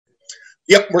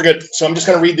Yep, we're good. So I'm just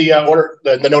going to read the order,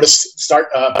 the notice. Start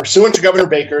pursuant to Governor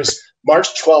Baker's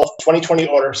March 12, 2020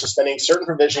 order suspending certain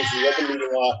provisions of the Open Meeting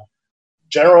Law,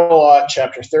 General Law,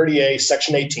 Chapter 30A,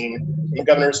 Section 18, and the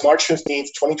Governor's March 15,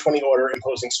 2020 order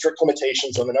imposing strict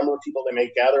limitations on the number of people that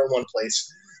may gather in one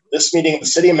place. This meeting of the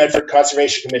City of Medford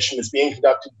Conservation Commission is being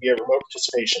conducted via remote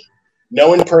participation.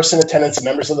 No in-person attendance of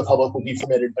members of the public will be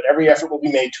permitted, but every effort will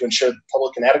be made to ensure the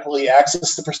public can adequately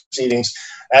access the proceedings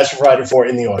as provided for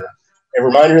in the order. A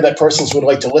reminder that persons who would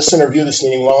like to listen or view this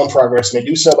meeting while in progress may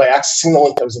do so by accessing the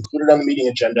link that was included on the meeting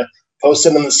agenda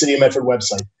posted on the City of Medford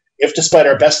website. If despite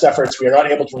our best efforts we are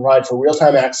not able to provide for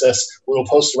real-time access, we will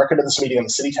post a record of this meeting on the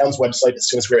City Town's website as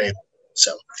soon as we're able.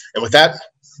 So, and with that,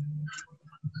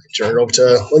 turn it over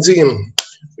to Lindsay and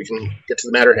we can get to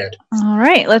the matter at hand. All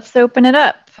right, let's open it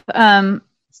up.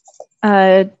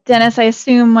 Dennis, I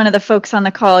assume one of the folks on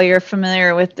the call you're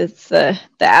familiar with is the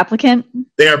applicant?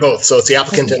 They are both. So it's the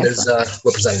applicant and his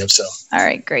representative. So. All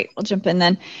right, great. We'll jump in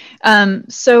then.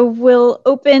 So we'll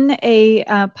open a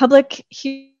public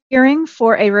hearing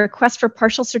for a request for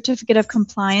partial certificate of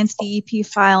compliance, DEP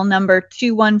file number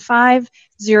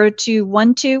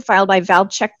 215-0212, filed by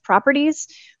Valcheck Properties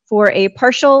for a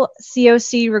partial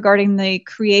COC regarding the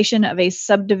creation of a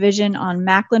subdivision on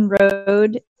Macklin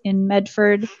Road in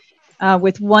Medford,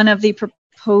 with one of the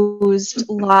proposed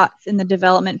lots in the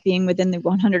development being within the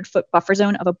 100-foot buffer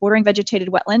zone of a bordering vegetated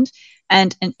wetland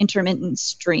and an intermittent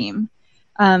stream.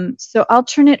 So I'll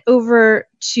turn it over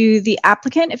to the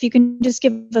applicant. If you can just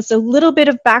give us a little bit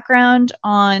of background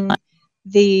on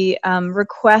the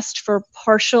request for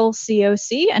partial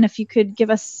COC, and if you could give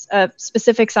us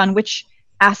specifics on which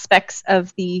aspects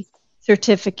of the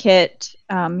certificate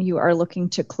you are looking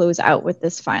to close out with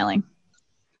this filing.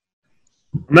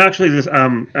 I'm actually just,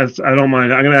 as I don't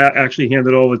mind, I'm going to actually hand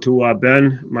it over to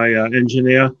Ben, my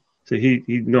engineer. So he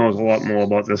knows a lot more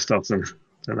about this stuff than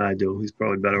I do. He's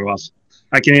probably better off.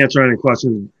 I can answer any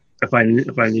questions if I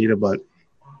need it, but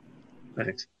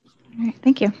thanks. All right,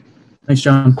 thank you. Thanks,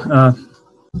 John. Hello,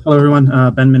 everyone.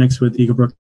 Ben Minix with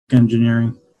Eaglebrook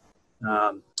Engineering.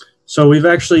 So we've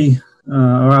actually,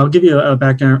 or I'll give you a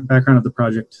background of the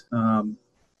project.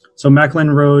 So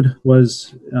Macklin Road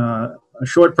was a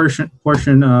short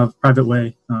portion of private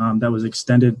way that was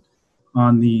extended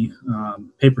on the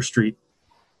paper street.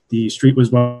 The street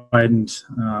was widened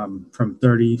from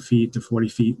 30 feet to 40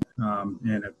 feet,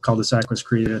 and a cul-de-sac was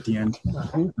created at the end.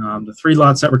 The three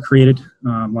lots that were created,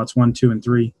 lots 1, 2, and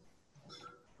 3,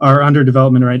 are under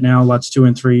development right now. Lots 2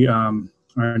 and 3 are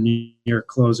near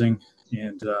closing,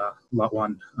 and lot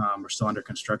 1 we're still under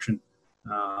construction.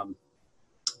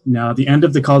 Now, the end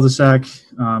of the cul-de-sac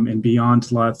and beyond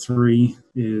lot 3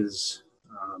 is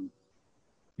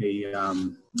a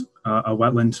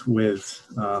wetland with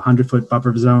a 100-foot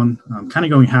buffer zone, kind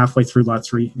of going halfway through lot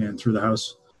 3 and through the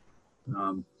house.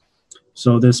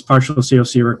 So this partial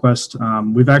COC request,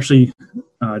 we've actually,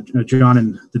 John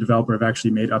and the developer have actually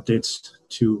made updates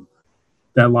to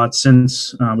that lot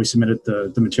since we submitted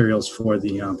the materials for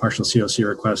the partial COC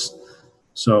request.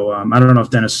 So I don't know if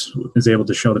Dennis is able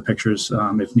to show the pictures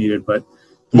if needed, but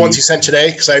the ones you sent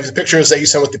today, because I have the pictures that you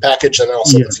sent with the package, and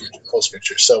also the close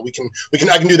pictures. So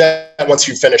I can do that once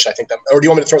you finish. I think that, or do you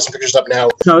want me to throw some pictures up now?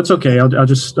 No, it's okay. I'll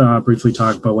just briefly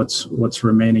talk about what's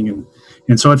remaining,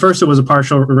 and so at first it was a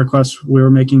partial request we were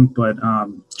making, but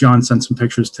John sent some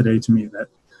pictures today to me that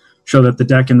show that the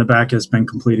deck in the back has been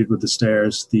completed with the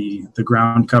stairs, the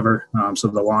ground cover, so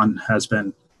the lawn has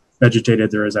been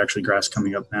vegetated. There is actually grass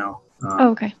coming up now.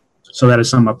 Okay. So that is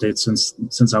some updates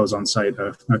since I was on site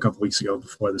a couple weeks ago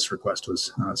before this request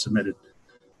was submitted.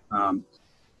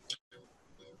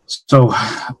 So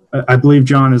I believe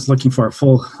John is looking for a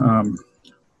full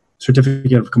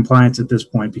certificate of compliance at this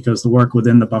point, because the work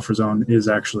within the buffer zone is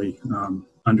actually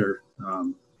under,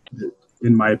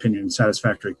 in my opinion,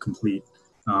 satisfactory complete.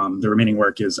 The remaining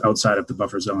work is outside of the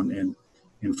buffer zone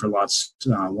and for lots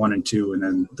 1 and 2, and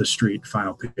then the street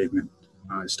final pavement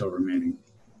is still remaining.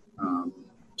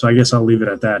 So I guess I'll leave it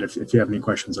at that. If you have any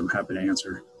questions, I'm happy to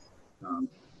answer.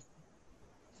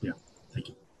 Yeah, thank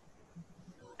you.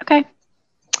 Okay.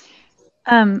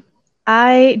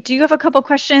 I do have a couple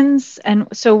questions, and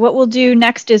so what we'll do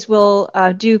next is we'll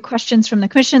do questions from the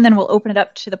commission, then we'll open it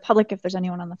up to the public if there's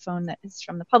anyone on the phone that is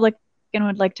from the public and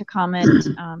would like to comment,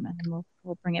 and then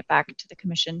we'll bring it back to the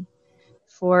commission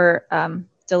for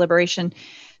deliberation.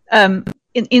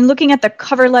 In looking at the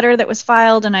cover letter that was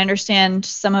filed, and I understand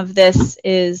some of this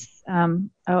is,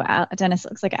 Dennis,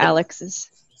 looks like Alex is.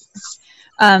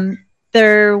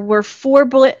 There were 4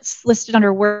 bullets listed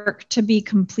under work to be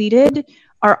completed.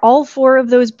 Are all 4 of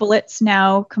those bullets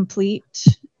now complete?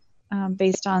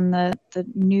 based on the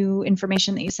new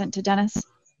information that you sent to Dennis?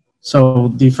 So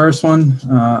the first one,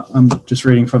 I'm just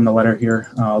reading from the letter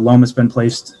here. Loam has been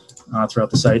placed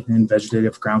throughout the site and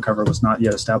vegetative ground cover was not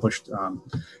yet established.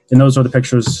 And those are the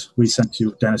pictures we sent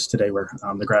to Dennis today where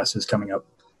the grass is coming up.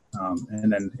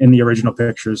 And then in the original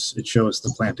pictures, it shows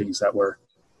the plantings that were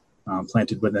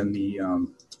planted within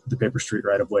the Paper Street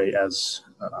right of way as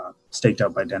staked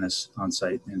out by Dennis on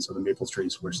site. And so the maple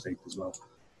trees were staked as well.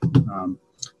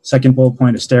 Second bullet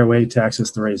point, a stairway to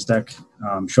access the raised deck.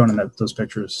 Shown in those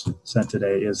pictures sent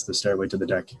today is the stairway to the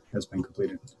deck has been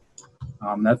completed.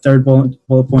 That third bullet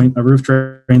point, a roof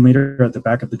drain leader at the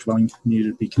back of the dwelling needed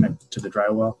to be connected to the dry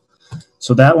well.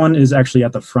 So that one is actually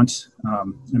at the front. I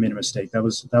made a mistake. That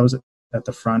was at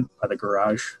the front by the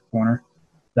garage corner.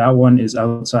 That one is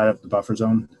outside of the buffer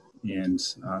zone, and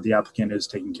the applicant is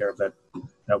taking care of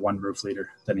that one roof leader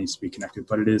that needs to be connected,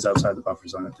 but it is outside the buffer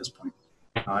zone at this point.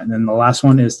 And then the last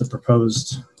one is the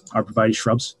proposed arborvitae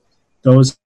shrubs.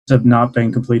 Those have not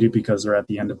been completed because they're at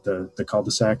the end of the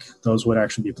cul-de-sac. Those would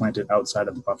actually be planted outside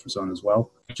of the buffer zone as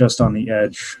well, just on the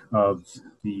edge of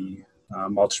the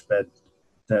mulch bed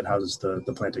that houses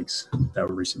the plantings that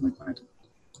were recently planted.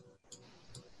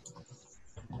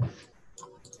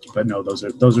 But no, those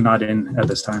are not in at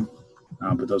this time,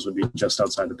 but those would be just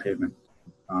outside the pavement.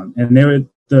 And they would,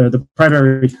 the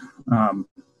primary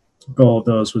goal of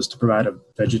those was to provide a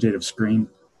vegetative screen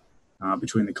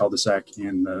between the cul-de-sac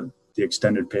and the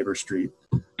extended paper street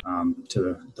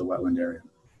to the wetland area.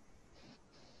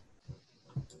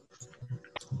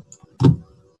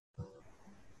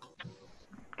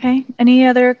 Okay, any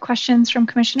other questions from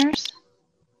commissioners?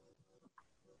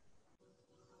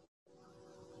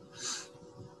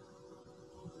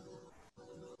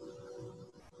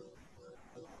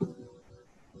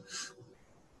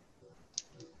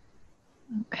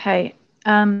 Okay,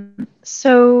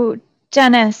 so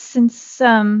Dennis, since,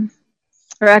 or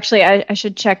actually I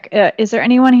should check, is there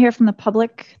anyone here from the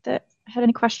public that had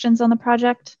any questions on the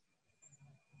project?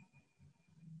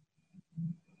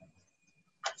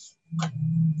 All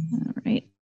right.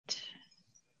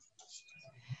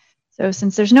 So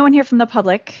since there's no one here from the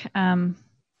public,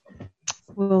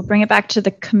 we'll bring it back to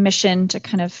the commission to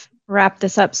kind of wrap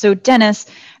this up. So Dennis,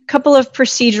 a couple of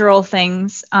procedural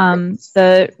things.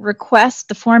 The request,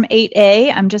 the Form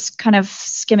 8A, I'm just kind of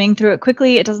skimming through it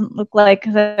quickly. It doesn't look like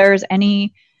there's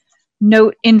any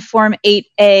note in Form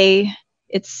 8A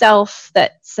itself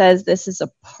that says this is a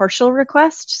partial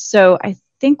request. So I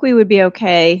think we would be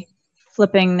okay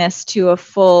flipping this to a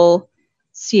full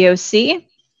COC.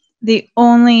 The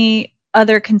only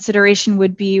other consideration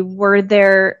would be, were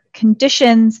there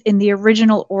conditions in the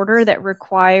original order that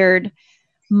required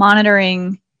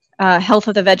monitoring health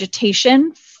of the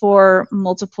vegetation for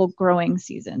multiple growing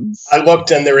seasons? I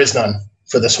looked and there is none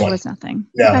for this one. There was nothing.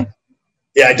 No. Okay.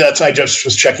 Yeah, I just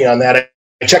was checking on that.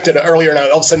 I checked it earlier and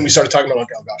all of a sudden we started talking about, like,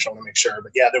 oh gosh, I want to make sure.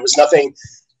 But yeah, there was nothing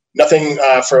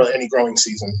for any growing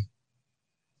season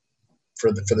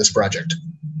for this project.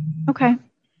 Okay.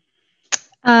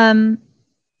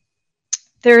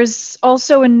 There's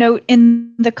also a note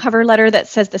in the cover letter that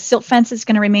says the silt fence is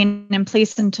going to remain in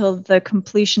place until the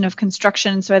completion of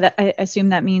construction. So that, I assume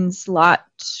that means lot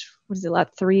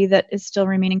 3 that is still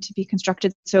remaining to be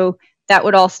constructed. So that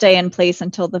would all stay in place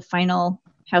until the final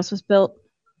house was built.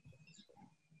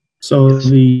 So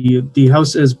the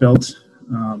house is built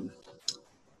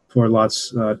for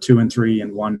lots 2 and 3,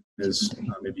 and 1 is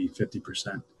maybe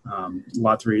 50%.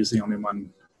 Lot 3 is the only one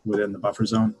within the buffer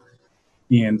zone.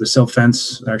 And the silt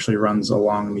fence actually runs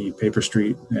along the paper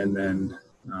street and then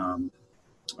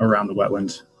around the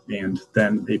wetland. And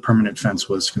then a permanent fence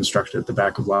was constructed at the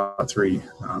back of lot 3,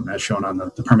 as shown on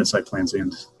the permit site plans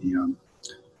and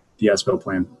the as-built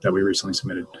plan that we recently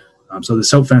submitted. So the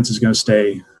silt fence is going to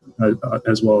stay,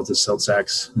 as well as the silt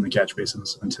sacks in the catch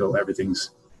basins, until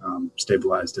everything's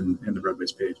stabilized and the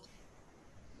roadways paved.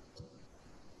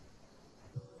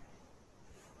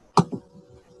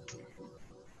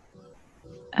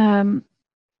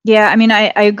 Yeah, I mean,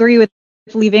 I agree with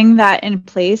leaving that in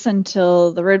place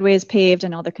until the roadway is paved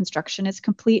and all the construction is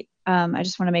complete. I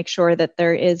just want to make sure that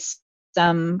there is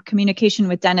some communication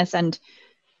with Dennis and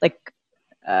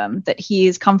that he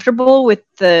is comfortable with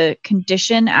the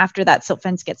condition after that silt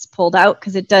fence gets pulled out,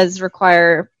 because it does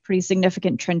require pretty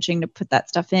significant trenching to put that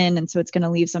stuff in, and so it's going to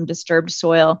leave some disturbed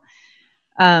soil.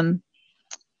 Do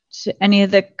any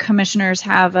of the commissioners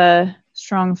have a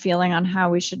strong feeling on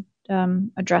how we should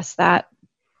address that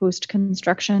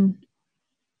post-construction?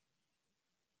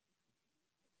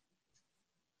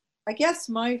 I guess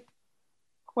my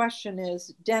question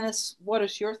is, Dennis, what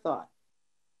is your thought?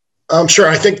 Sure.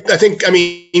 I think, I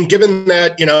mean, given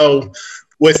that,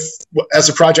 as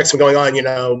the project's been going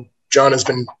on, John has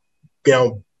been,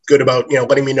 good about,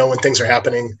 letting me know when things are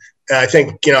happening. And I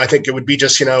think it would be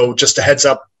just, just a heads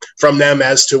up from them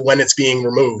as to when it's being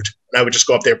removed. And I would just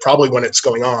go up there probably when it's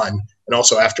going on, and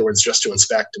also afterwards just to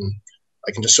inspect. And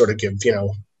I can just sort of give, Yeah,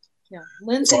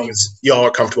 Lindsay, as long as y'all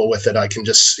are comfortable with it, I can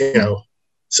just,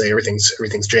 say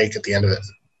everything's Jake at the end of it.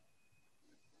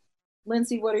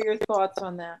 Lindsay, what are your thoughts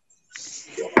on that?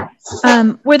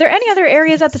 Were there any other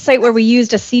areas at the site where we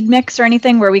used a seed mix or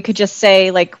anything where we could just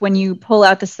say, like, when you pull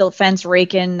out the silt fence,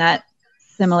 rake in that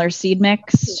similar seed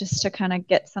mix just to kind of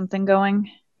get something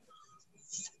going?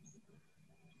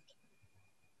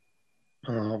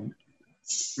 Ben,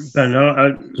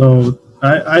 So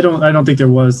I don't think there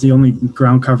was. The only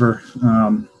ground cover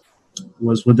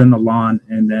was within the lawn,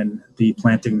 and then the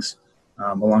plantings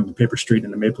along the paper street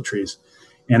and the maple trees.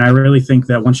 And I really think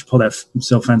that once you pull that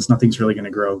silt fence, nothing's really going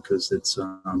to grow because it's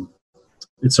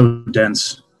so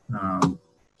dense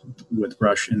with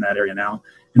brush in that area now.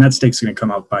 And that stake's going to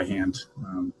come out by hand.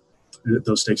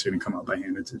 Those stakes are going to come out by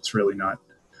hand. It's really not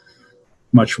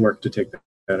much work to take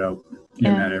that out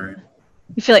in that area.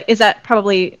 You feel like, is that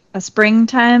probably a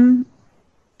springtime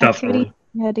activity? Definitely.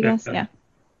 Yeah, I guess. Yeah.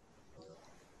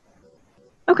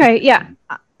 Okay. Yeah.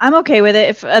 I'm okay with it.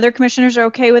 If other commissioners are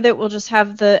okay with it, we'll just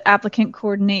have the applicant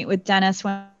coordinate with Dennis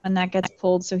when that gets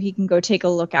pulled so he can go take a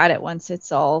look at it once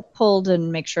it's all pulled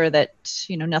and make sure that,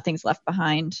 nothing's left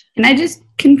behind. Can I just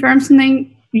confirm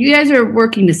something? You guys are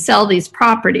working to sell these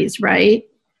properties, right?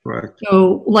 Right.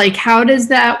 So, how does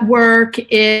that work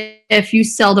if you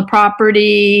sell the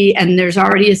property and there's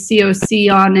already a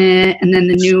COC on it, and then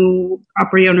the new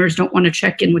property owners don't want to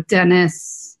check in with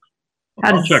Dennis?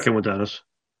 I'll check in with Dennis.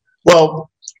 Well,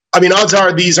 odds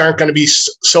are these aren't going to be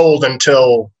sold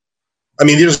until,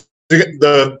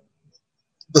 the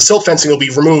silt fencing will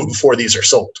be removed before these are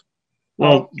sold.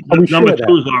 Well, number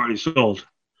 2 is already sold.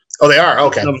 Oh, they are?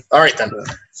 Okay. All right, then.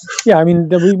 Yeah,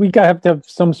 we have to have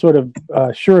some sort of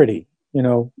surety,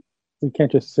 We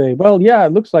can't just say, well, yeah,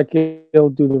 it looks like he'll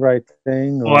do the right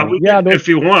thing. Or, if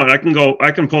you want, I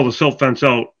can pull the silt fence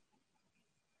out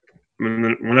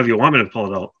whenever you want me to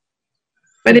pull it out.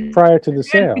 But prior to the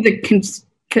sale.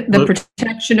 The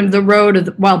protection of the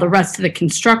road while the rest of the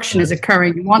construction is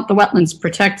occurring. You want the wetlands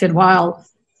protected while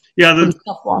the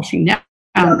stuff washing down.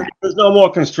 There's no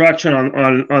more construction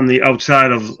on the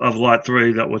outside of lot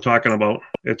 3 that we're talking about.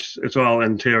 It's all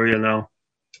interior now.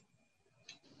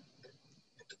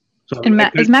 So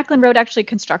And is Macklin Road actually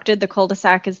constructed? The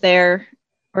cul-de-sac is there,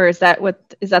 or is that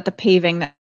the paving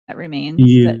that remains?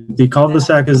 The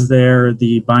cul-de-sac is there.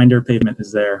 The binder pavement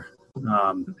is there.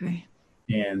 Okay.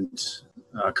 And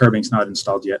curbing's not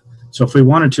installed yet. So if we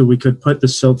wanted to, we could put the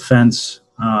silt fence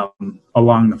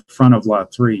along the front of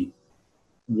lot 3,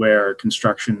 where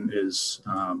construction is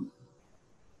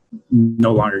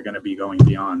no longer going to be going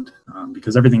beyond,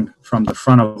 because everything from the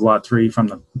front of lot 3,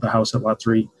 from the house at lot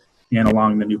 3, and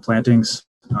along the new plantings,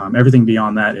 everything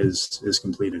beyond that is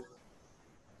completed.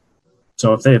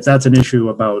 So if that's an issue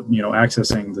about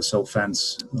accessing the silt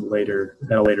fence at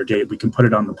a later date, we can put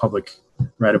it on the public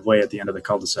right of way at the end of the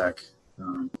cul-de-sac,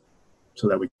 so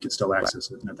that we can still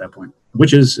access it at that point,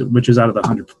 which is out of the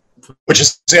 100.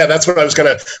 That's what I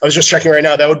was just checking right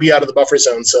now. That would be out of the buffer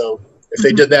zone. So if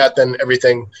they did that, then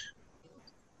everything,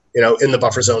 in the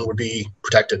buffer zone would be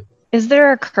protected. Is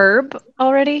there a curb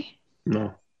already?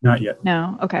 No, not yet.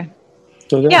 No. Okay.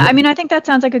 So Yeah, I think that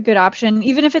sounds like a good option.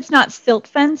 Even if it's not silt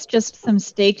fence, just some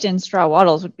staked in straw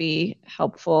wattles would be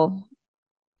helpful.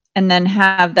 And then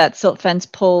have that silt fence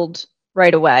pulled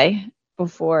right away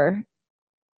before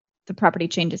the property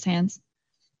changes hands.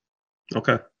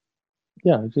 Okay.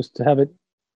 Yeah, just to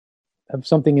have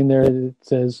something in there that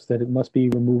says that it must be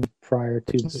removed prior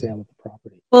to the sale of the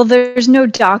property. Well, there's no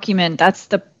document. That's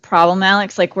the problem,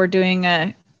 Alex. Like, we're doing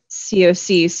a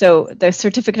COC, so the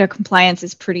certificate of compliance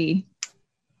is pretty.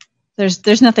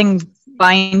 There's nothing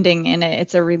binding in it.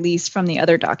 It's a release from the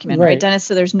other document, right, Dennis?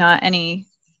 So there's not any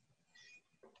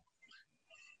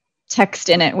text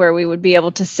in it where we would be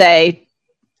able to say.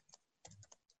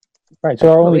 Right.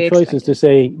 So our only choice is to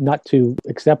say not to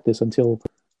accept this until.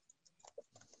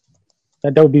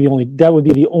 That would be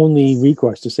the only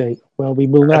recourse, to say, well, we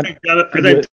will not. I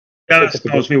think Dennis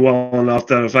knows me well enough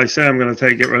that if I say I'm going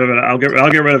to get rid of it, I'll get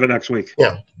rid of it next week.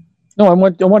 Yeah. No, I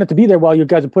want it to be there while you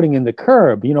guys are putting in the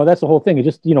curb. That's the whole thing. It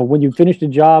just, when you finish the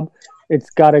job,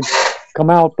 it's got to come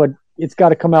out, but it's got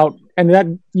to come out, and that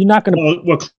you're not going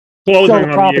to sell the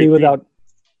property without.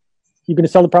 You're going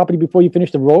to sell the property before you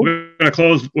finish the road? We're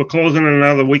closing in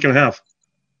another week and a half.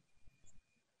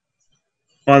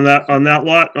 On that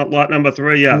lot, lot number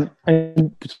 3, yeah.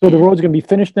 And so the road's going to be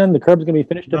finished then? The curb's going to be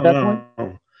finished at that point?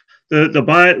 No.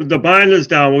 The binder's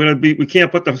down. We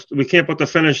can't put the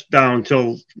finish down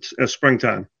till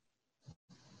springtime.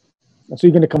 So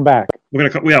you're going to come back?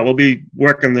 We'll be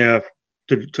working there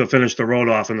to finish the road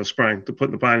off in the spring, to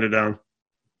put the binder down.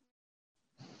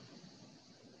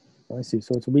 I see.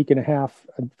 So it's a week and a half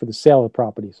for the sale of the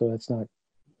property. So that's not.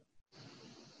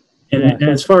 And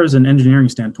as far as an engineering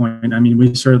standpoint, I mean,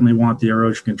 we certainly want the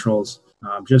erosion controls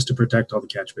just to protect all the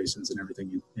catch basins and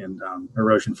everything and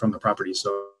erosion from the property.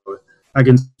 So I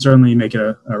can certainly make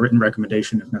a written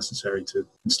recommendation if necessary to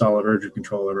install erosion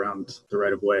control around the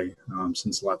right of way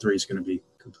since lot 3 is going to be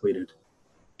completed.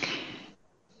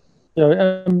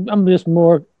 Yeah, I'm just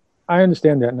more, I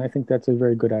understand that, and I think that's a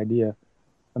very good idea.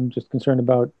 I'm just concerned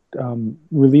about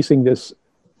releasing this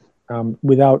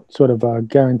without sort of a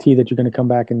guarantee that you're going to come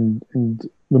back and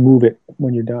remove it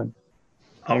when you're done.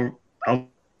 I'll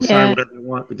sign whatever you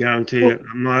want to guarantee it.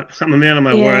 I'm a man of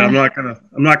my word. I'm not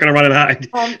gonna run and hide.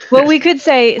 Well, we could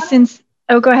say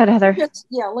go ahead, Heather.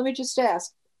 Let me just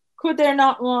ask, could there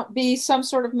not be some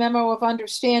sort of memo of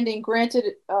understanding granted,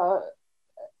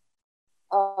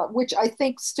 which I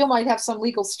think still might have some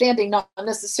legal standing, not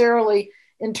necessarily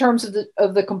in terms of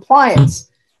the compliance,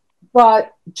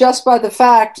 but just by the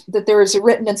fact that there is a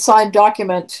written and signed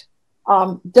document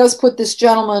does put this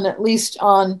gentleman at least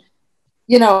on,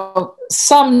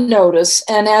 some notice.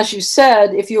 And as you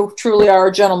said, if you truly are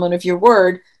a gentleman of your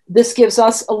word, this gives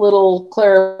us a little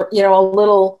a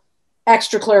little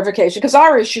extra clarification, because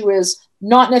our issue is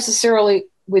not necessarily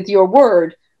with your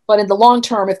word, but in the long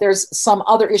term, if there's some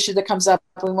other issue that comes up,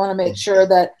 we want to make sure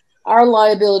that our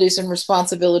liabilities and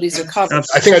responsibilities are covered.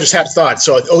 I think I just had a thought.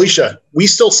 So, Alicia, we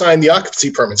still sign the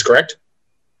occupancy permits, correct?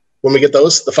 When we get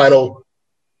those, the final.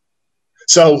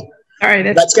 So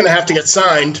that's going to have to get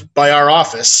signed by our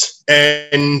office,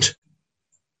 and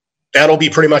that'll be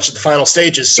pretty much at the final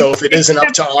stages. So if it isn't up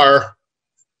to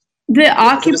the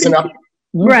occupancy,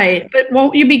 right? But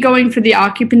won't you be going for the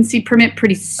occupancy permit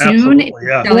pretty soon?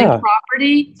 Selling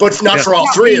property, but not for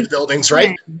all 3 of the buildings,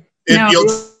 right? You'll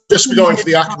just be going for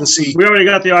the occupancy. We already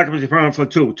got the occupancy permit for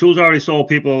 2. 2's already sold.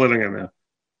 People are living in there.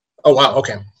 Oh wow!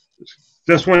 Okay.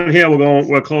 This one here,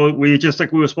 we're closed. We just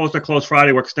like we were supposed to close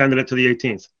Friday. We're extended it to the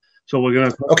 18th. So we're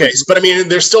gonna. Okay, but I mean,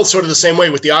 they're still sort of the same way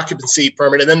with the occupancy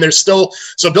permit, and then there's still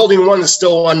building 1 is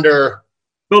still under.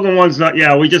 Building 1's not.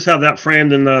 Yeah, we just have that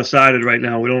framed and sided right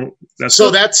now. We don't.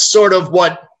 That's sort of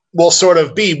what will sort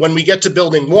of be when we get to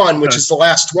building 1, which is the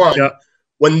last one. Yeah.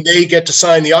 When they get to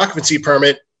sign the occupancy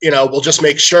permit, we'll just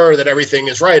make sure that everything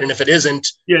is right, and if it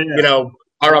isn't,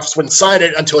 our office wouldn't sign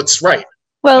it until it's right.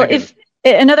 Well, if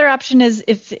another option is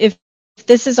if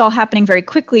this is all happening very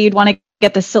quickly, you'd want to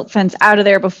get the silt fence out of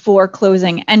there before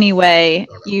closing anyway.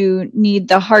 You need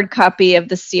the hard copy of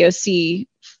the COC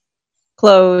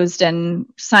closed and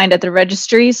signed at the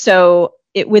registry. So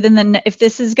if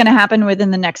this is going to happen within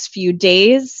the next few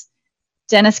days,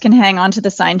 Dennis can hang on to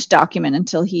the signed document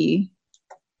until he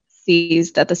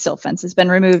sees that the silt fence has been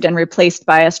removed and replaced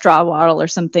by a straw wattle or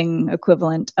something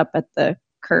equivalent up at the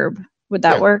curb. Would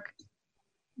that work?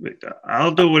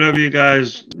 I'll do whatever you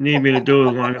guys need me to do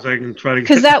as long as I can try to.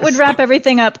 Because that would wrap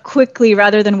everything up quickly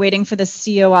rather than waiting for the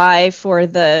COI for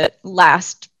the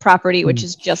last property, which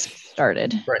is just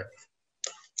started. Right.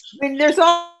 I mean, there's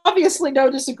obviously no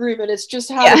disagreement. It's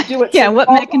just how to do it. Yeah, what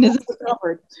mechanism?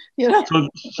 Covered,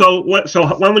 So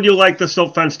when would you like the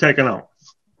silt fence taken out?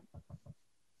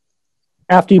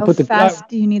 After you put the. How fast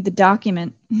do you need the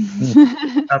document?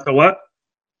 After what?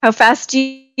 How fast do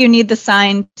you need the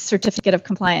signed certificate of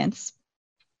compliance?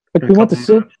 But we want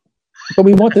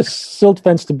the silt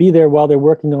fence to be there while they're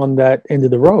working on that end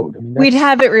of the road. I mean, we'd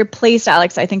have it replaced,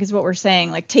 Alex, I think is what we're saying.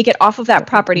 Like take it off of that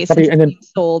property and then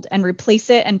sold and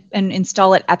replace it and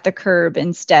install it at the curb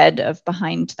instead of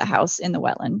behind the house in the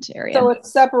wetland area. So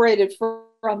it's separated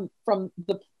from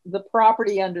the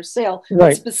property under sale.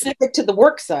 Right. It's specific to the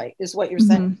work site is what you're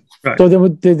saying. Right. So there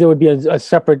would be a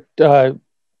separate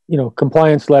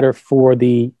compliance letter for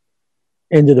the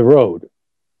end of the road.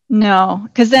 No,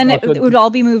 because then it would all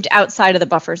be moved outside of the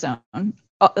buffer zone.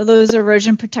 Those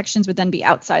erosion protections would then be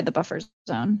outside the buffer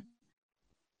zone.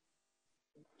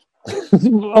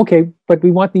 Okay, but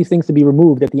we want these things to be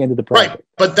removed at the end of the project. Right,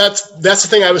 but that's the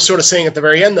thing I was sort of saying at the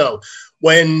very end, though.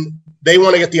 When they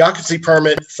want to get the occupancy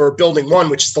permit for building 1,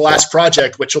 which is the last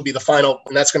project, which will be the final,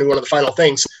 and that's going to be one of the final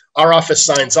things, our office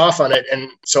signs off on it, and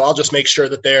so I'll just make sure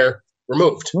that they're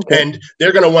removed. Okay. And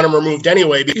they're going to want them removed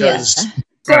anyway because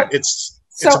it's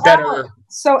better.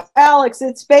 So Alex,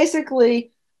 it's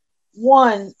basically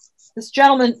 1, this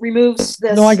gentleman removes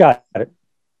this. No, I got it.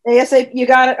 ASAP, you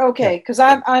got it? Okay, because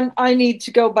I need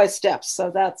to go by steps, so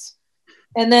that's,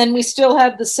 and then we still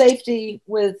have the safety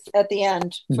with at the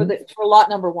end for lot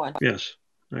number 1. Yes,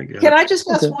 I get it. Can I just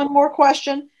ask one more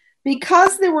question?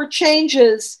 Because there were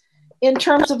changes in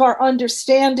terms of our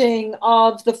understanding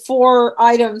of the 4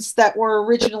 items that were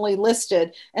originally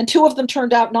listed, and 2 of them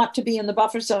turned out not to be in the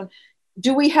buffer zone,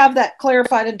 do we have that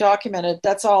clarified and documented?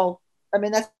 That's all. I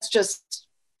mean, that's just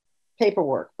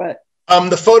paperwork, but.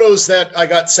 The photos that I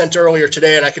got sent earlier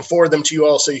today, and I can forward them to you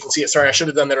all so you can see it. Sorry, I should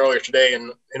have done that earlier today,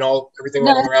 and everything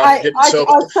went around.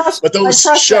 But those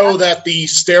show that the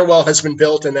stairwell has been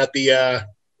built and that the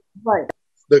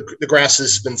the grass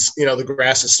has been, the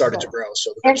grass has started to grow.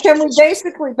 So, and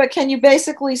can you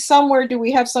basically somewhere, do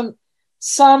we have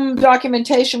some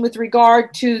documentation with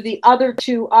regard to the other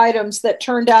 2 items that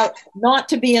turned out not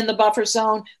to be in the buffer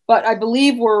zone, but I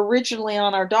believe were originally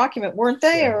on our document, weren't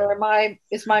they? Or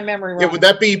is my memory wrong? Yeah, would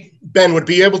that be, Ben, would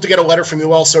be able to get a letter from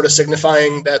you all sort of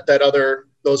signifying that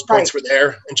those points were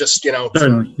there, and just,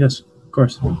 Certainly, yes, of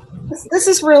course. This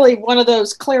is really one of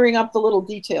those clearing up the little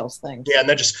details things. Yeah, and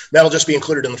that'll just be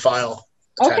included in the file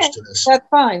attached to this. That's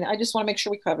fine. I just want to make sure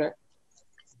we cover it.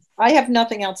 I have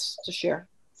nothing else to share.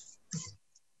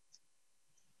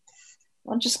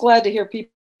 I'm just glad to hear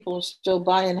people are still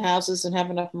buying houses and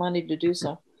have enough money to do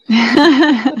so.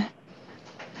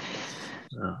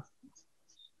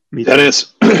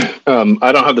 Dennis,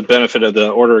 I don't have the benefit of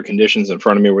the order of conditions in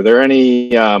front of me. Were there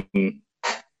any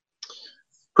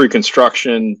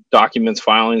pre-construction documents,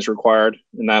 filings required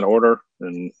in that order?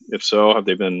 And if so, have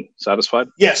they been satisfied?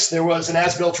 Yes, there was an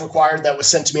as-built required that was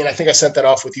sent to me, and I think I sent that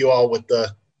off with you all with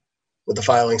the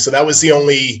filing. So that was the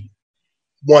only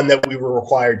one that we were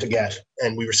required to get,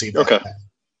 and we received that. Okay,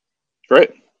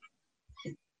 great.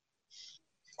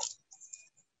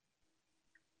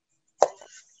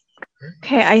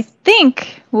 Okay, I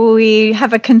think we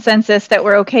have a consensus that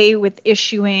we're okay with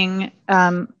issuing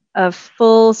a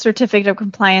full certificate of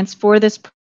compliance for this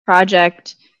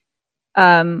project.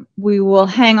 We will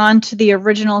hang on to the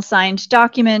original signed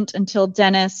document until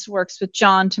Dennis works with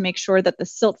John to make sure that the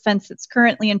silt fence that's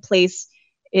currently in place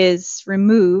is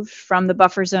removed from the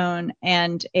buffer zone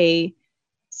and a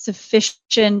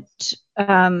sufficient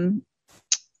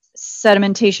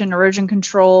sedimentation erosion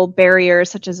control barrier,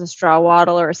 such as a straw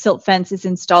wattle or a silt fence, is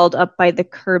installed up by the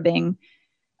curbing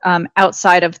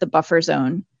outside of the buffer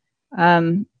zone.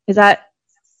 Is that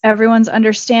everyone's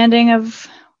understanding of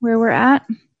where we're at?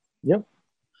 Yep.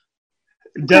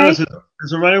 Dennis, is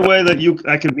there any way that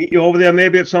I could meet you over there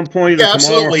maybe at some point? Yeah,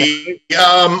 absolutely.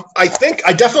 I think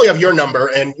I definitely have your number,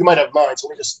 and you might have mine. So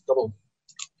let me just double.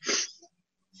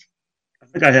 I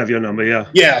think I have your number. Yeah.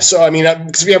 Yeah. So I mean,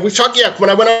 we've talked. Yeah, when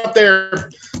I went up there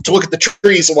to look at the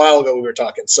trees a while ago, we were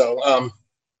talking. So I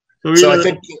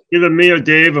think either me or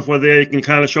Dave, if we're there, you can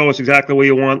kind of show us exactly where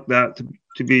you want that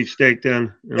to be staked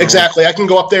in. Exactly. I can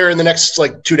go up there in the next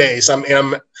 2 days.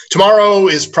 Tomorrow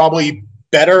is probably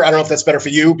better. I don't know if that's better for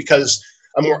you because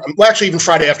actually even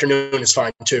Friday afternoon is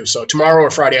fine too. So tomorrow or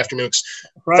Friday afternoon.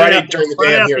 Friday during the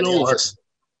day I'm here in the office.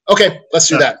 Okay, let's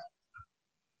do that.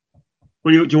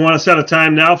 Do you want to set a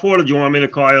time now for it, or do you want me to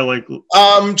call you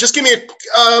just give me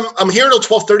I'm here until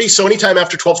 12:30, so anytime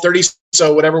after 12:30.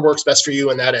 So whatever works best for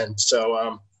you on that end.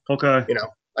 So okay.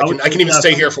 I can even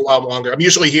stay here for a while longer. I'm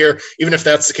usually here, even if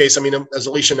that's the case. I mean, as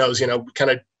Alicia knows, we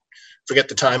kind of forget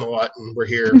the time a lot, and we're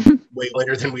here way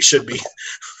later than we should be.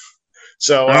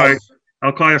 So, all right,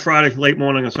 I'll call you Friday late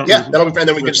morning or something. Yeah, that'll be, and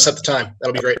then we can just set the time.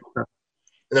 That'll be great. Okay.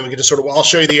 And then we can just I'll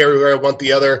show you the area where I want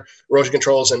the other erosion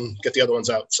controls and get the other ones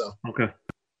out. So, okay.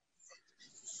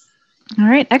 All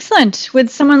right, excellent. Would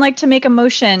someone like to make a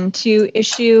motion to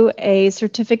issue a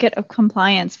certificate of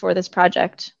compliance for this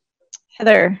project?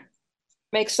 Heather.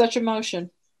 Make such a motion.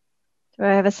 Do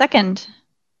I have a second?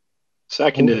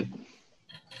 Seconded. All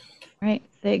right,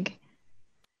 Sig.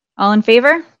 All in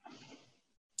favor?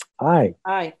 Aye.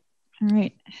 Aye. All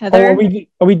right, Heather. Do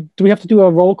we have to do a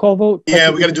roll call vote? Yeah,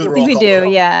 we got to do the roll call. We do,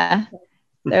 yeah.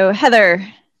 So Heather.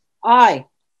 Aye.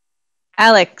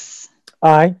 Alex.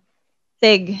 Aye.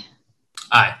 Sig.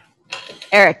 Aye.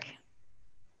 Eric.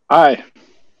 Aye.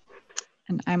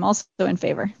 And I'm also in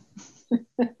favor.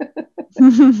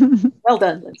 Well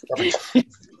done.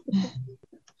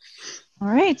 All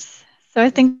right. So I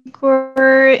think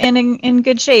we're in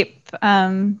good shape.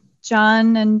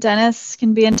 John and Dennis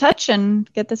can be in touch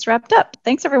and get this wrapped up.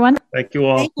 Thanks, everyone. Thank you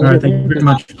all. Thank you. All right, thank you very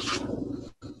much.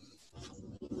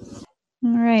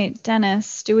 All right,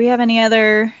 Dennis, do we have any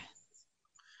other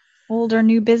old or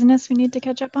new business we need to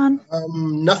catch up on?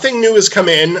 Nothing new has come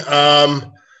in.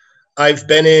 I've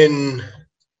been in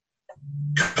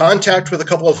contact with a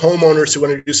couple of homeowners who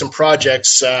want to do some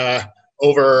projects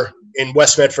over in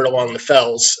West Medford along the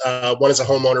Fells. One is a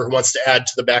homeowner who wants to add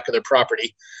to the back of their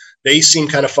property. They seem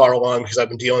kind of far along because I've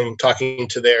been talking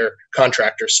to their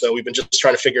contractors. So we've been just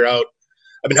trying to figure out,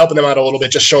 I've been helping them out a little bit,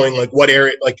 just showing like what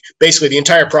area, like basically the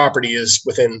entire property is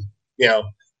within, the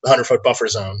 100-foot buffer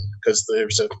zone because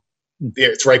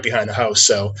it's right behind the house.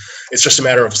 So it's just a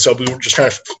matter of, so we were just trying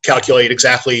to calculate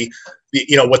exactly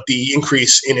what the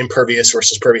increase in impervious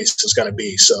versus pervious is going to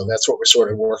be. So that's what we're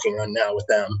sort of working on now with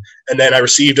them. And then I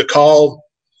received a call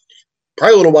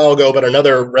probably a little while ago about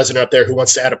another resident up there who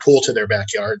wants to add a pool to their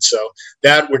backyard. So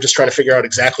that we're just trying to figure out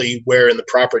exactly where in the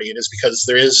property it is, because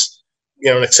there is,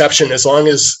 an exception as long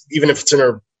as, even if it's in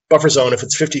a buffer zone, if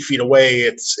it's 50 feet away,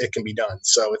 it can be done.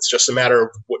 So it's just a matter of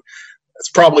it's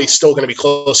probably still going to be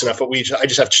close enough, but we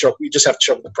just have to show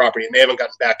the property, and they haven't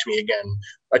gotten back to me again.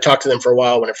 I talked to them for a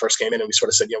while when it first came in, and we sort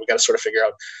of said, we got to sort of figure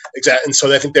out exactly. And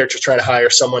so I think they're just trying to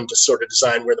hire someone to sort of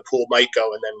design where the pool might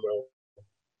go, and then we'll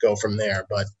go from there.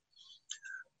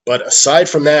 But aside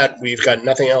from that, we've got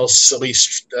nothing else, at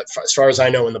least as far as I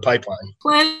know, in the pipeline.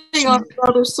 Planning on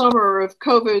another summer of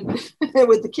COVID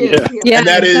with the kids. Yeah, and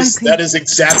that is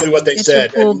exactly what they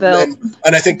said. And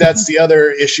I think that's the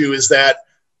other issue, is that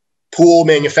pool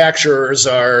manufacturers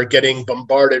are getting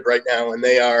bombarded right now, and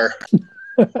they are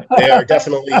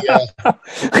definitely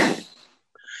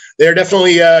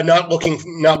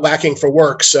not lacking for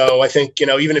work. So I think,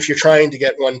 even if you're trying to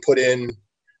get one put in,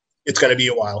 it's going to be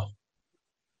a while.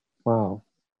 Wow.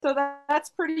 So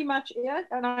that's pretty much it.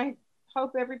 And I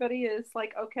hope everybody is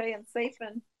okay and safe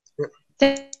and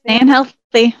staying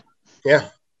healthy. Yeah.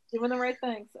 Doing the right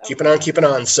things. Okay. Keeping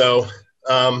on. So,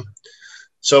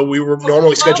 so we were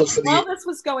normally scheduled for while this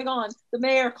was going on, the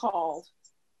mayor called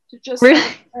to just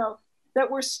that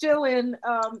we're still in,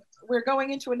 we're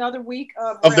going into another week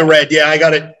of the red. Yeah, I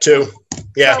got it too.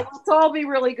 Yeah. So let's all be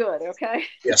really good. Okay.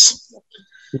 Yes.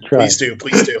 Please do.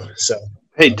 So.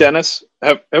 Hey, Dennis,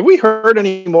 have we heard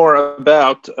any more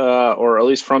about, or at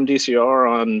least from DCR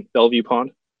on Bellevue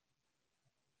Pond?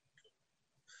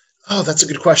 Oh, that's a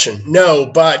good question. No,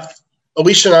 but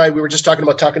Alicia and I, we were just talking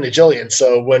to Jillian.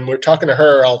 So when we're talking to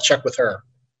her, I'll check with her.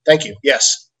 Thank you.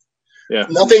 Yes. Yeah.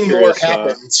 Nothing more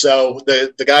happened. So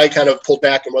the guy kind of pulled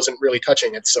back and wasn't really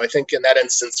touching it. So I think in that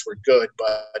instance, we're good.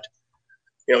 But,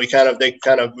 they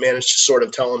kind of managed to sort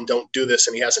of tell him, don't do this.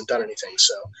 And he hasn't done anything.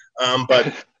 So,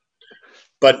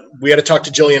 but we had to talk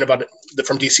to Jillian about it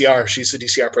from DCR. She's the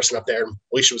DCR person up there.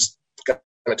 Alicia was going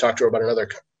to talk to her about another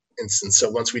instance. So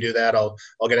once we do that, I'll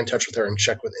get in touch with her and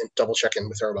double check in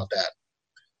with her about that.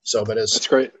 So, that's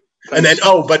great. And then,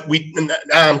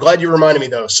 I'm glad you reminded me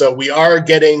though. So we are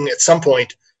getting at some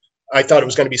point, I thought it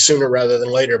was going to be sooner rather than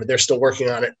later, but they're still working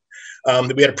on it.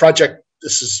 We had a project,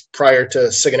 this is prior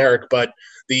to Sig and Eric, but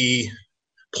the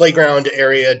playground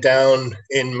area down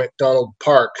in McDonald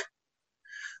Park,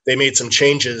 they made some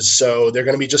changes. So they're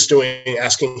going to be just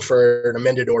asking for an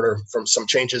amended order from some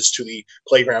changes to the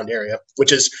playground area,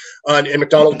 which is in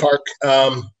McDonald Park,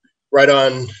 right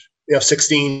on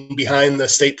 16 behind the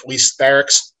state police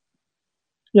barracks.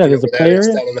 Yeah, there's a play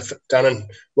area down in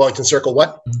Wellington Circle.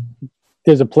 What?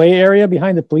 There's a play area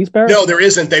behind the police barracks? No, there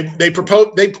isn't. They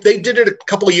proposed. They did it a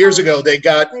couple of years ago. They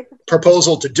got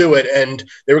proposal to do it, and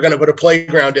they were going to put a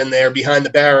playground in there behind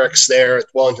the barracks there at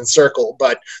Wellington Circle.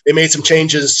 But they made some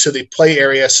changes to the play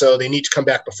area, so they need to come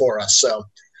back before us. So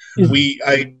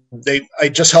I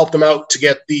just helped them out to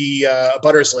get the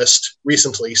abutters list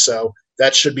recently, so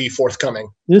that should be forthcoming.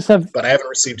 But I haven't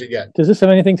received it yet. Does this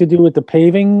have anything to do with the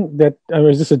paving?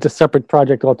 Or is this a separate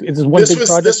project? Is this one big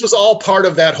project? This was all part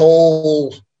of that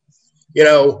whole,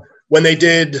 when they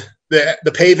did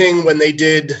the paving, when they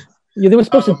did. Yeah, they were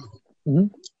supposed to. Mm-hmm.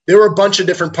 There were a bunch of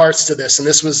different parts to this, and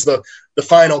this was the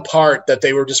final part that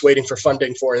they were just waiting for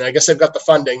funding for. And I guess they've got the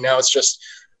funding now. It's just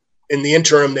in the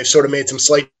interim, they've sort of made some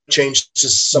slight changes to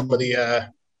some of the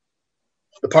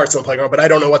parts of the playground, but I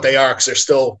don't know what they are because they're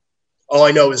still. All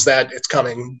I know is that it's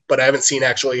coming, but I haven't seen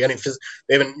actually any.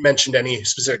 They haven't mentioned any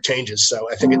specific changes.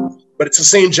 So I think but it's the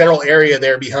same general area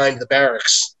there behind the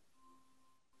barracks,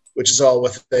 which is all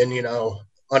within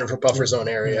 100-foot buffer zone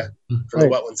area from the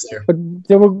wetlands there. But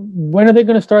when are they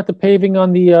going to start the paving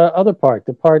on the other part,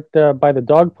 the part by the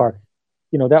dog park?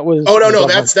 That was. Oh no,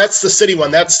 that's the city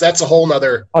one. That's a whole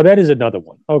nother. Oh, that is another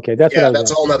one. Okay, that's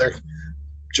a whole nother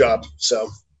job. So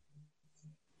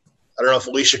I don't know if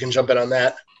Alicia can jump in on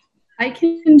that. I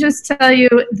can just tell you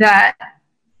that,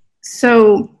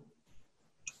 so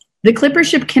the Clipper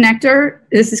Ship connector,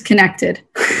 this is connected.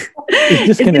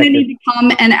 It's going to need to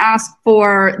come and ask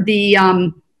for the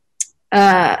an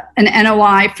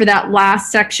NOI for that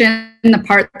last section, the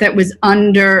part that was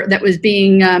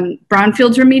being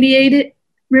brownfields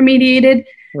remediated.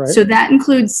 Right. So that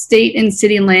includes state and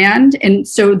city land. And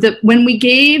so when we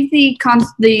gave the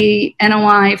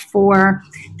NOI for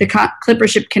the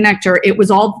Clippership connector, it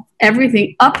was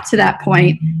everything up to that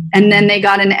point, and then they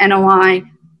got an NOI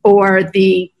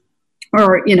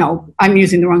I'm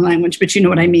using the wrong language, but you know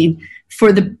what I mean,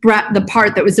 for the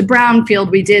part that was the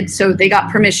brownfield we did, so they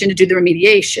got permission to do the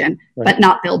remediation, but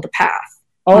not build the path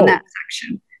on that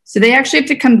section. So they actually have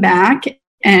to come back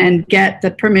and get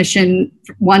the permission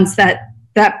once that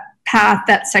path,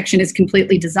 that section is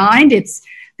completely designed.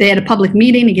 They had a public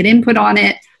meeting to get input on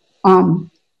it.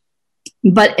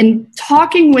 But in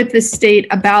talking with the state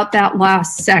about that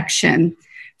last section,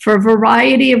 for a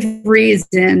variety of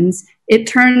reasons, it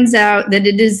turns out that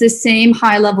it is the same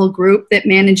high-level group that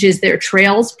manages their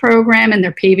trails program and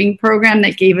their paving program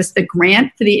that gave us the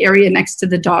grant for the area next to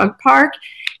the dog park.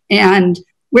 And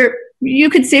you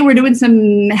could say we're doing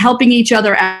some helping each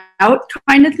other out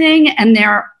kind of thing, and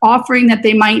they're offering that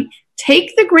they might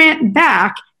take the grant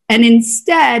back and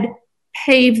instead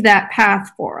pave that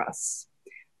path for us.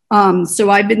 So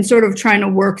I've been sort of trying to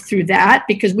work through that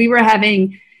because we were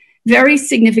having very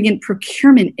significant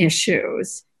procurement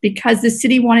issues because the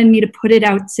city wanted me to put it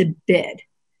out to bid.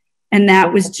 And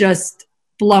that was just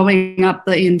blowing up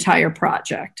the entire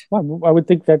project. Well, I would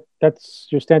think that's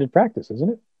your standard practice, isn't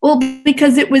it? Well,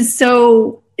 because it's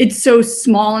so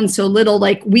small and so little,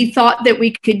 like we thought that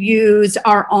we could use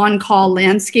our on-call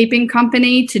landscaping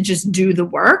company to just do the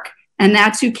work. And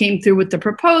that's who came through with the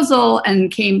proposal and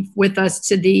came with us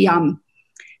to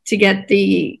get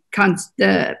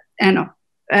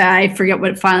I forget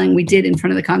what filing we did in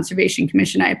front of the Conservation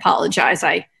Commission. I apologize.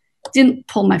 I didn't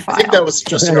pull my file. I think that was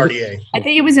just an RDA. I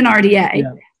think it was an RDA.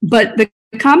 Yeah. But the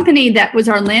company that was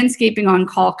our landscaping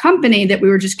on-call company that we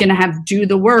were just going to have do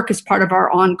the work as part of our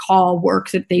on-call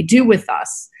work that they do with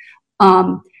us.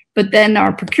 But then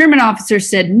our procurement officer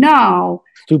said, no,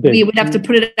 we would have to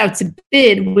put it out to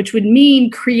bid, which would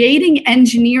mean creating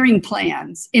engineering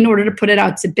plans in order to put it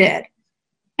out to bid.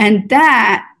 And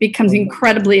that becomes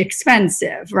incredibly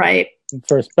expensive, right?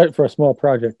 For a small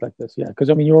project like this, yeah. Because,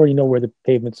 I mean, you already know where the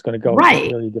pavement's going to go. Right.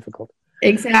 It's really difficult.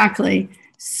 Exactly.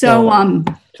 So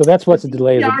that's what's the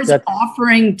delay. That's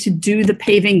offering to do the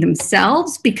paving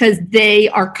themselves because they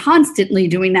are constantly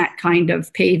doing that kind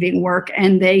of paving work,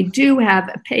 and they do have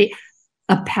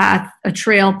a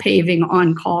trail paving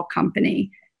on-call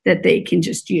company that they can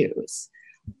just use.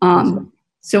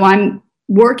 So I'm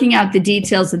working out the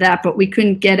details of that, but we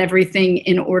couldn't get everything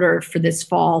in order for this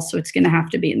fall, so it's going to have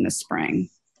to be in the spring.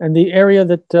 And the area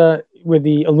that where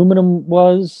the aluminum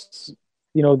was,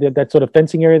 that sort of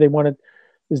fencing area they wanted,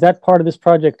 is that part of this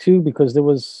project too? Because there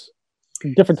was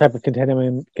a different type of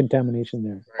contamination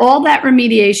there. All that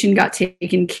remediation got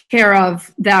taken care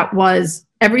of. That was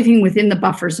everything within the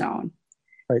buffer zone.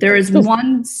 Right. There is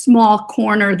one small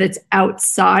corner that's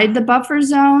outside the buffer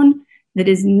zone that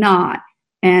is not.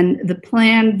 And the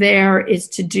plan there is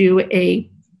to do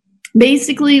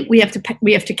basically we have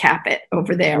to cap it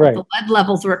over there. Right. The lead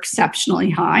levels were exceptionally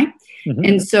high. Mm-hmm.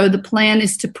 And so the plan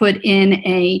is to put in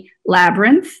a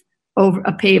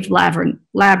paved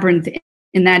labyrinth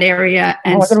in that area.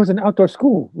 And I thought it was an outdoor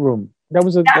school room. That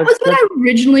was what I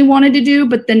originally wanted to do,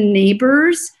 but the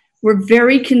neighbors were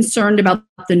very concerned about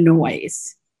the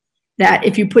noise. That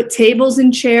if you put tables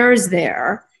and chairs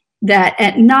there, that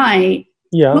at night,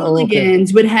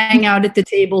 hooligans would hang out at the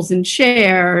tables and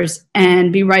chairs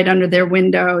and be right under their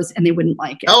windows, and they wouldn't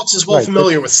like it. Alex is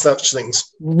familiar with such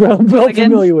things. Well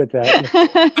familiar with that.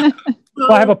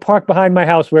 Well, I have a park behind my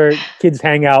house where kids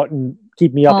hang out and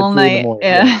keep me up all night. In the morning.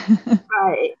 Yeah.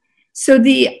 Right. So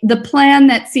the plan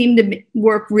that seemed to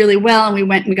work really well, and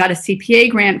we got a CPA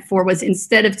grant for, was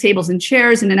instead of tables and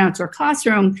chairs in an outdoor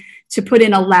classroom, to put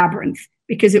in a labyrinth,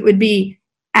 because it would be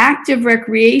active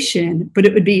recreation, but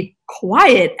it would be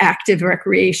quiet active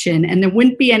recreation, and there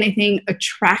wouldn't be anything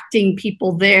attracting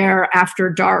people there after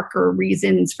dark or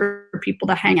reasons for people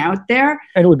to hang out there.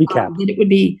 And it would be capped. It would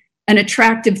be an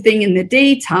attractive thing in the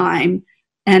daytime,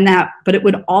 but it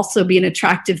would also be an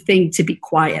attractive thing to be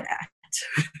quiet at.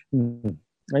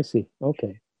 I see.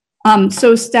 Okay.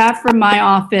 So staff from my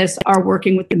office are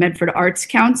working with the Medford Arts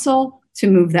Council to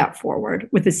move that forward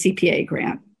with a CPA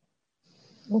grant.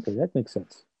 Okay, that makes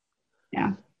sense.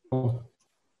 Yeah.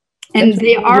 And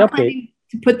they are planning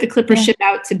to put the Clippership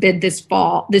out to bid this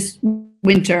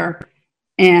winter,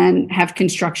 and have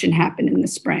construction happen in the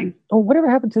spring. Oh, whatever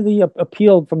happened to the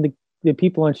appeal from the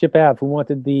people on Ship Ave who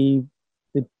wanted the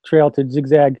trail to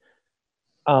zigzag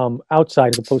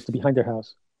outside as opposed to behind their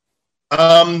house?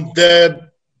 The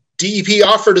DEP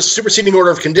offered a superseding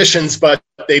order of conditions, but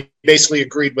they basically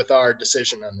agreed with our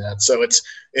decision on that. So it's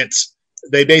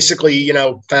they basically, you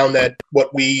know, found that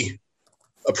what we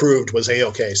approved was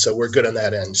A-okay, so we're good on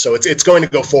that end. So it's going to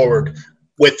go forward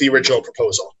with the original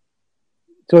proposal.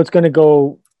 So it's going to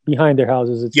go behind their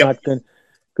houses. It's not going,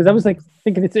 because I was like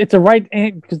thinking it's a right,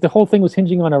 because the whole thing was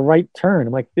hinging on a right turn.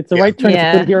 I'm like, it's a right turn.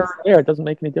 It's good here or there. It doesn't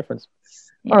make any difference.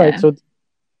 All right, so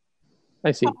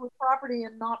I see. Public property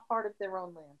and not part of their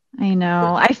own land. I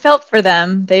know. I felt for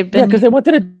them. They've been because they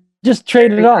wanted to just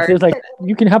trade it off. It was like,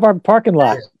 you can have our parking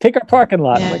lot. Take our parking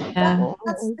lot. Like,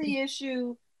 that's the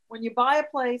issue. When you buy a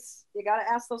place, you got to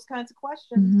ask those kinds of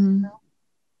questions. Mm-hmm. You know?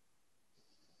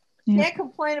 You can't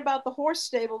complain about the horse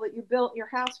stable that you built your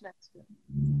house next to.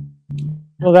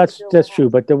 Well, that's true,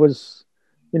 but there was,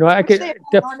 you know, I could. On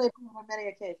many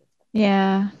occasions.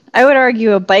 Yeah, I would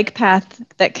argue a bike path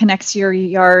that connects your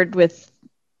yard with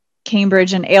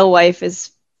Cambridge and Alewife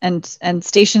is and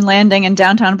Station Landing and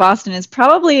downtown Boston is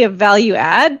probably a value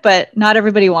add, but not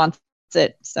everybody wants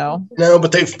it. So no,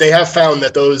 but they have found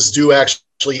that those do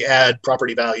actually add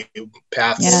property value.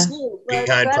 Paths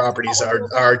behind properties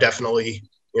are definitely,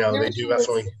 you know, they do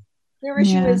definitely. Their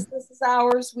issue is this is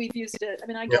ours. We've used it. I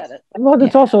mean, I get it. Well,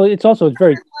 it's also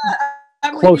very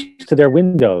close to their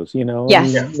windows, you know.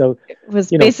 Yes. I mean, so, it was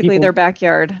basically their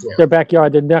backyard. Their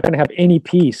backyard. They're not going to have any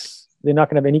peace. They're not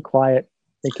going to have any quiet.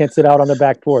 They can't sit out on the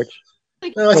back porch.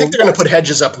 No, I think they're going to put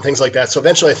hedges up and things like that. So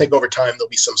eventually, I think over time there'll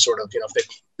be some sort of, you know, if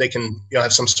they can, you know,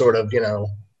 have some sort of, you know.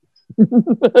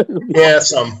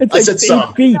 Some. It's I said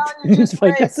some. Feet. It's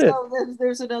like that's it.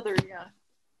 There's another.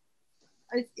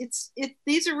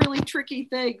 These are really tricky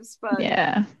things, but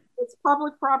it's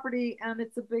public property and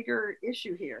it's a bigger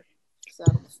issue here.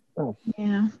 So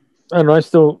yeah, I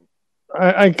don't know.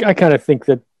 I kind of think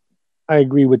that I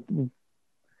agree with.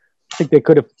 I think they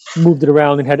could have moved it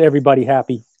around and had everybody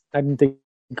happy. I didn't think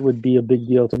it would be a big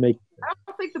deal to make. I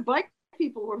don't think the bike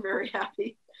people were very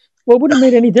happy. Well, it wouldn't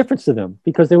have made any difference to them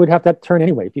because they would have that turn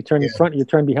anyway. If you turn in front, you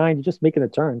turn behind, you're just making a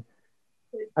turn.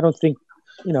 I don't think,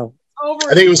 you know.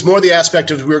 I think it was more the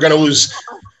aspect of we were going to lose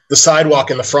the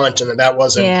sidewalk in the front, and that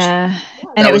wasn't. Yeah,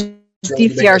 and it was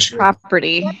DCR's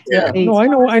property. Yeah, no,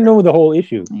 I know the whole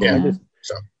issue. Yeah,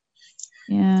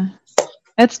 yeah,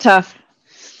 it's tough.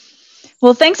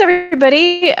 Well, thanks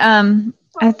everybody.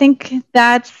 I think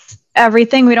that's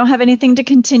everything. We don't have anything to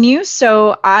continue,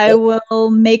 so I will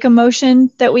make a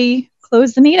motion that we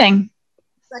close the meeting.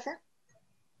 Second.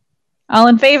 All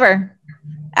in favor?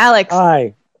 Alex.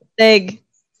 Aye. Sig.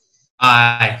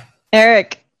 Aye.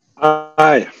 Eric.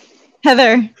 Aye.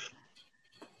 Heather.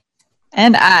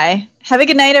 And I. Have a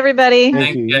good night, everybody.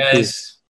 Thank you, guys.